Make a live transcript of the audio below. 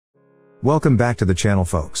Welcome back to the channel,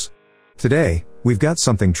 folks. Today, we've got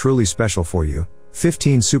something truly special for you,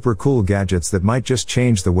 15 super cool gadgets that might just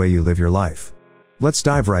change the way you live your life. Let's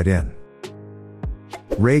dive right in.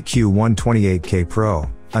 Ray Q128K Pro,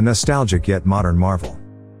 a nostalgic yet modern marvel.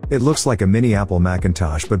 It looks like a mini Apple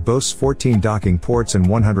Macintosh but boasts 14 docking ports and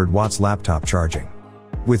 100 watts laptop charging.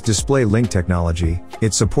 With Display Link technology,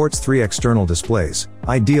 it supports 3 external displays,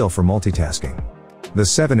 ideal for multitasking. The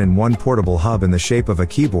 7-in-1 portable hub in the shape of a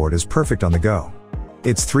keyboard is perfect on the go.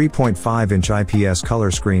 Its 3.5-inch IPS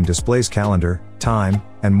color screen displays calendar, time,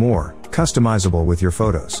 and more, customizable with your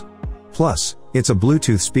photos. Plus, it's a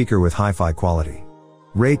Bluetooth speaker with hi-fi quality.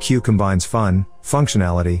 Ray Q combines fun,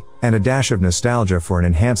 functionality, and a dash of nostalgia for an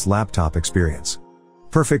enhanced laptop experience.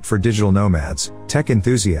 Perfect for digital nomads, tech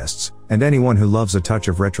enthusiasts, and anyone who loves a touch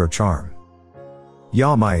of retro charm.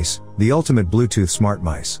 Yaw Mice, the ultimate Bluetooth smart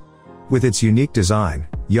mice. With its unique design,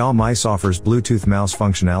 Yaw Mice offers Bluetooth mouse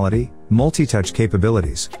functionality, multi-touch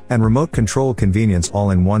capabilities, and remote control convenience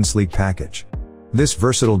all in one sleek package. This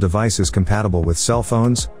versatile device is compatible with cell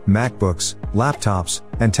phones, MacBooks, laptops,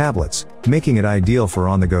 and tablets, making it ideal for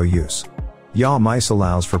on-the-go use. Yaw Mice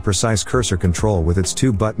allows for precise cursor control with its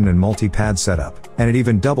 2-button and multi-pad setup, and it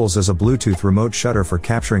even doubles as a Bluetooth remote shutter for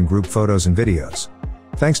capturing group photos and videos.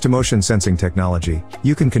 Thanks to motion sensing technology,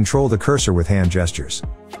 you can control the cursor with hand gestures.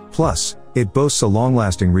 Plus, it boasts a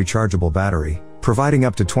long-lasting rechargeable battery, providing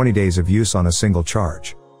up to 20 days of use on a single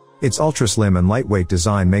charge. Its ultra-slim and lightweight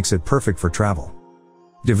design makes it perfect for travel.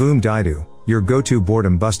 Divoom Dido, your go-to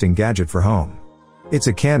boredom-busting gadget for home. It's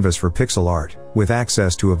a canvas for pixel art, with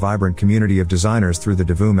access to a vibrant community of designers through the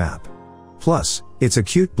Divoom app. Plus, it's a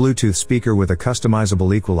cute Bluetooth speaker with a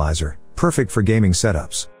customizable equalizer, perfect for gaming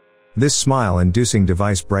setups. This smile-inducing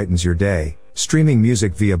device brightens your day, streaming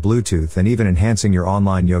music via Bluetooth and even enhancing your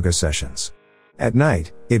online yoga sessions. At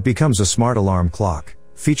night, it becomes a smart alarm clock,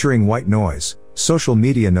 featuring white noise, social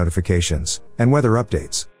media notifications, and weather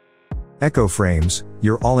updates. Echo Frames,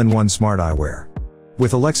 your all-in-one smart eyewear.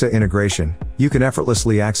 With Alexa integration, you can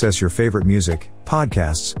effortlessly access your favorite music,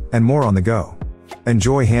 podcasts, and more on the go.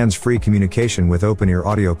 Enjoy hands-free communication with open-ear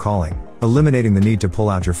audio calling, eliminating the need to pull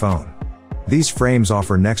out your phone. These frames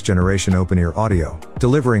offer next-generation open-ear audio,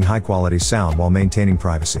 delivering high-quality sound while maintaining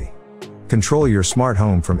privacy. Control your smart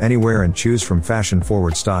home from anywhere and choose from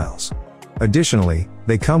fashion-forward styles. Additionally,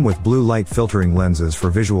 they come with blue light filtering lenses for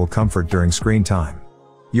visual comfort during screen time.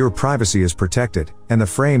 Your privacy is protected, and the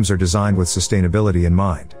frames are designed with sustainability in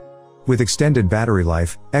mind. With extended battery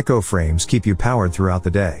life, Echo Frames keep you powered throughout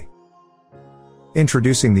the day.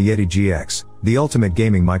 Introducing the Yeti GX, the ultimate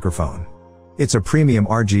gaming microphone. It's a premium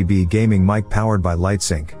RGB gaming mic powered by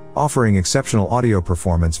LightSync, offering exceptional audio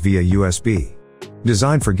performance via USB.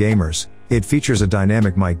 Designed for gamers, it features a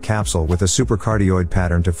dynamic mic capsule with a supercardioid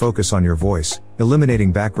pattern to focus on your voice,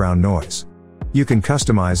 eliminating background noise. You can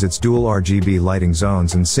customize its dual RGB lighting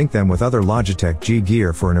zones and sync them with other Logitech G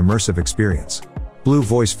gear for an immersive experience. Blue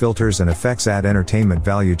voice filters and effects add entertainment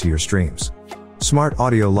value to your streams. Smart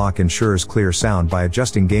Audio Lock ensures clear sound by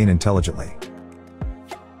adjusting gain intelligently.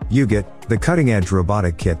 UGit, the cutting-edge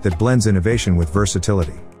robotic kit that blends innovation with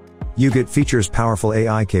versatility. UGit features powerful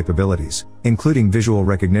AI capabilities, including visual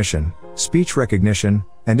recognition, speech recognition,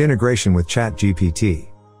 and integration with ChatGPT.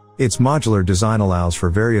 Its modular design allows for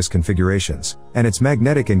various configurations, and its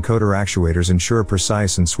magnetic encoder actuators ensure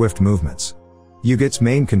precise and swift movements. UGit's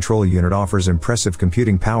main control unit offers impressive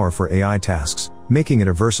computing power for AI tasks, making it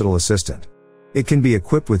a versatile assistant. It can be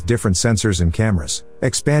equipped with different sensors and cameras,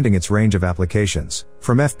 expanding its range of applications,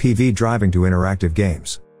 from FPV driving to interactive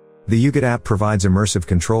games. The UGit app provides immersive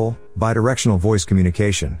control, bidirectional voice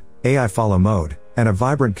communication, AI follow mode, and a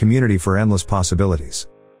vibrant community for endless possibilities.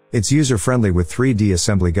 It's user-friendly with 3D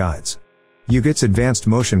assembly guides. UGit's advanced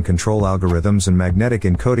motion control algorithms and magnetic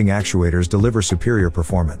encoding actuators deliver superior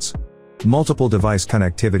performance. Multiple device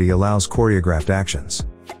connectivity allows choreographed actions.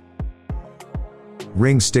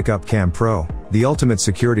 Ring Stick-Up Cam Pro, the ultimate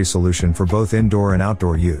security solution for both indoor and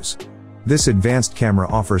outdoor use. This advanced camera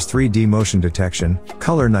offers 3D motion detection,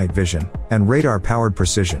 color night vision, and radar-powered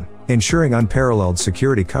precision, ensuring unparalleled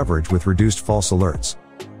security coverage with reduced false alerts.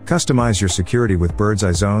 Customize your security with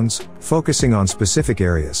bird's-eye zones, focusing on specific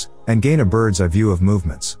areas, and gain a bird's-eye view of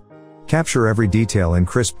movements. Capture every detail in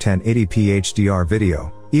crisp 1080p HDR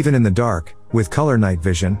video, even in the dark, with color night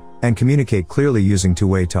vision, and communicate clearly using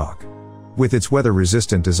two-way talk. With its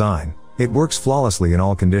weather-resistant design, it works flawlessly in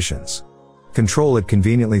all conditions. Control it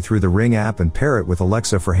conveniently through the Ring app and pair it with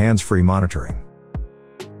Alexa for hands-free monitoring.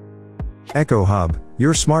 Echo Hub,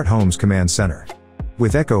 your smart home's command center.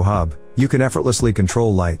 With Echo Hub, you can effortlessly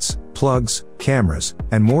control lights, plugs, cameras,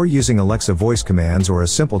 and more using Alexa voice commands or a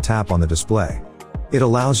simple tap on the display. It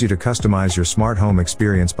allows you to customize your smart home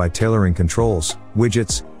experience by tailoring controls,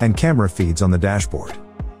 widgets, and camera feeds on the dashboard.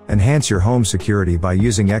 Enhance your home security by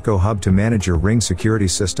using Echo Hub to manage your Ring security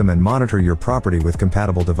system and monitor your property with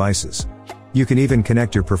compatible devices. You can even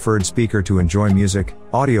connect your preferred speaker to enjoy music,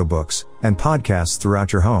 audiobooks, and podcasts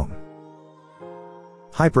throughout your home.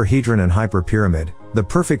 Hyperhedron and Hyperpyramid, the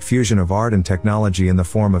perfect fusion of art and technology in the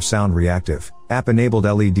form of sound reactive, app-enabled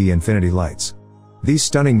LED infinity lights. These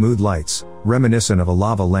stunning mood lights, reminiscent of a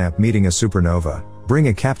lava lamp meeting a supernova, bring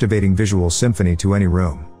a captivating visual symphony to any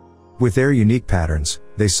room. With their unique patterns,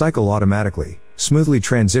 they cycle automatically, smoothly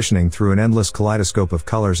transitioning through an endless kaleidoscope of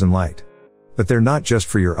colors and light. But they're not just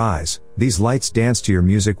for your eyes, these lights dance to your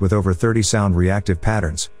music with over 30 sound reactive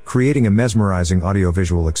patterns, creating a mesmerizing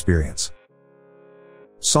audiovisual experience.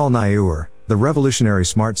 Sol Naur, the revolutionary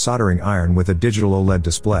smart soldering iron with a digital OLED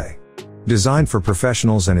display. Designed for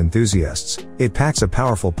professionals and enthusiasts, it packs a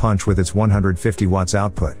powerful punch with its 150 watts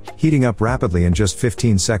output, heating up rapidly in just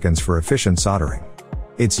 15 seconds for efficient soldering.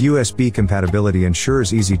 Its USB compatibility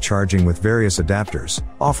ensures easy charging with various adapters,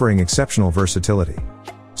 offering exceptional versatility.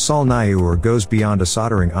 Sol Naur goes beyond a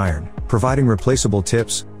soldering iron, providing replaceable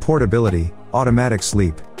tips, portability, automatic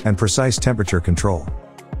sleep, and precise temperature control.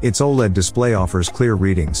 Its OLED display offers clear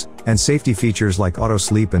readings, and safety features like auto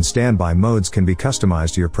sleep and standby modes can be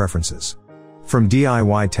customized to your preferences. From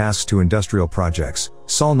DIY tasks to industrial projects,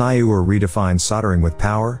 Sol Naur redefines soldering with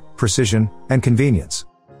power, precision, and convenience.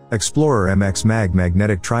 Explorer MX Mag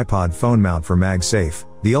Magnetic Tripod Phone Mount for MagSafe,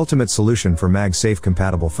 the ultimate solution for MagSafe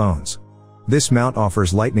compatible phones. This mount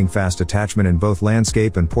offers lightning-fast attachment in both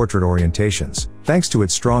landscape and portrait orientations, thanks to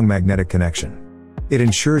its strong magnetic connection. It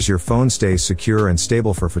ensures your phone stays secure and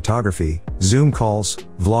stable for photography, Zoom calls,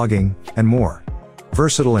 vlogging, and more.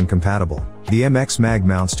 Versatile and compatible, the MX Mag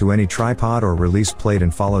mounts to any tripod or release plate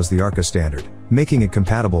and follows the ARCA standard, making it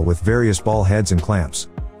compatible with various ball heads and clamps.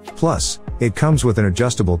 Plus, it comes with an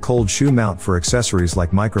adjustable cold shoe mount for accessories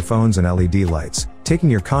like microphones and LED lights, taking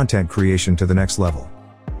your content creation to the next level.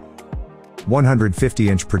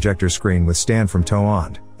 150-inch projector screen with stand from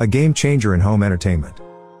Toond, a game changer in home entertainment.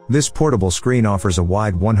 This portable screen offers a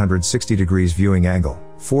wide 160 degrees viewing angle,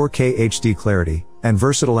 4K HD clarity, and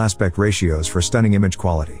versatile aspect ratios for stunning image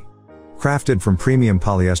quality. Crafted from premium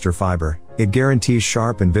polyester fiber, it guarantees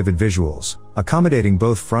sharp and vivid visuals, accommodating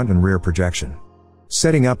both front and rear projection.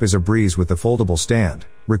 Setting up is a breeze with the foldable stand,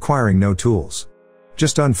 requiring no tools.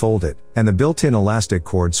 Just unfold it, and the built-in elastic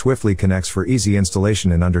cord swiftly connects for easy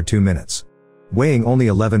installation in under 2 minutes. Weighing only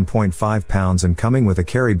 11.5 pounds and coming with a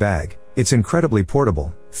carry bag, it's incredibly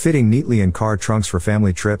portable, fitting neatly in car trunks for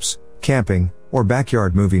family trips, camping, or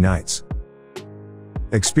backyard movie nights.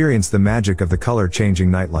 Experience the magic of the color-changing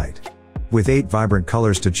nightlight. With 8 vibrant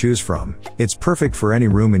colors to choose from, it's perfect for any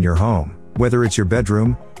room in your home, whether it's your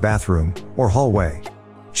bedroom, bathroom, or hallway.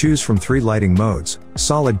 Choose from 3 lighting modes: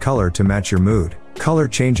 solid color to match your mood, color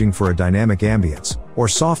changing for a dynamic ambience, or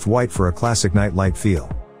soft white for a classic nightlight feel.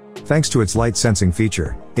 Thanks to its light sensing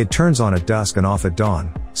feature, it turns on at dusk and off at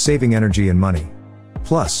dawn, saving energy and money.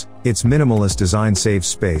 Plus, its minimalist design saves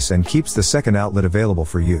space and keeps the second outlet available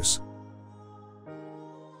for use.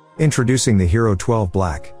 Introducing the Hero 12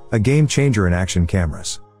 Black, a game changer in action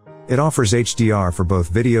cameras. It offers HDR for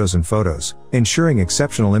both videos and photos, ensuring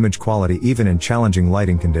exceptional image quality even in challenging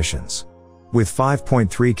lighting conditions. With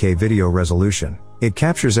 5.3K video resolution, it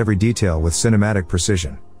captures every detail with cinematic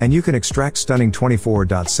precision, and you can extract stunning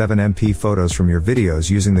 24.7MP photos from your videos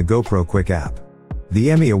using the GoPro Quik app.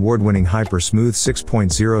 The Emmy award-winning Hyper Smooth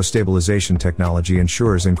 6.0 stabilization technology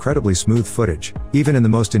ensures incredibly smooth footage, even in the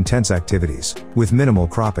most intense activities, with minimal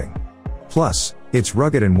cropping. Plus, it's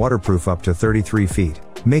rugged and waterproof up to 33 feet,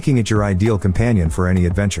 making it your ideal companion for any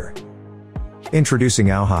adventure. Introducing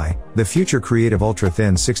AOHI, the future creative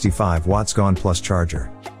ultra-thin 65 watts GON Plus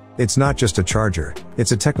charger. It's not just a charger,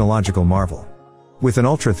 it's a technological marvel. With an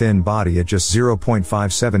ultra-thin body at just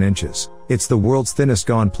 0.57 inches, it's the world's thinnest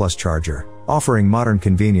GON Plus charger, offering modern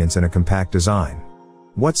convenience and a compact design.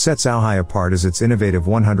 What sets AOHI apart is its innovative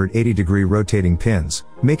 180-degree rotating pins,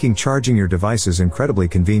 making charging your devices incredibly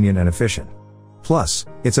convenient and efficient. Plus,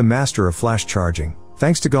 it's a master of flash charging,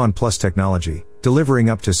 thanks to GON Plus technology, delivering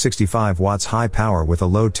up to 65 watts high power with a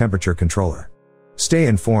low temperature controller. Stay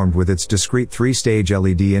informed with its discrete 3-stage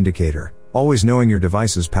LED indicator, always knowing your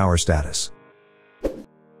device's power status.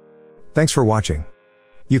 Thanks for watching.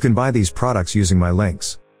 You can buy these products using my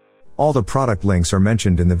links. All the product links are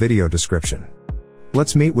mentioned in the video description.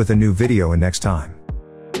 Let's meet with a new video in next time.